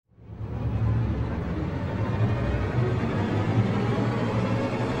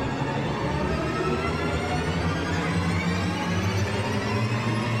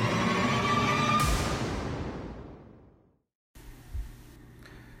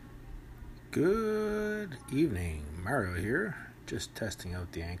Good evening, Mario here, just testing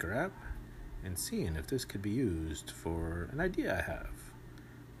out the Anchor app and seeing if this could be used for an idea I have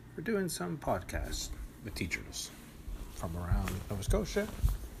for doing some podcasts with teachers from around Nova Scotia,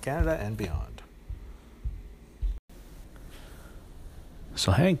 Canada, and beyond.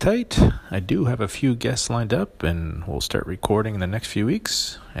 So hang tight, I do have a few guests lined up and we'll start recording in the next few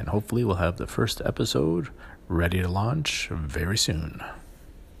weeks, and hopefully we'll have the first episode ready to launch very soon.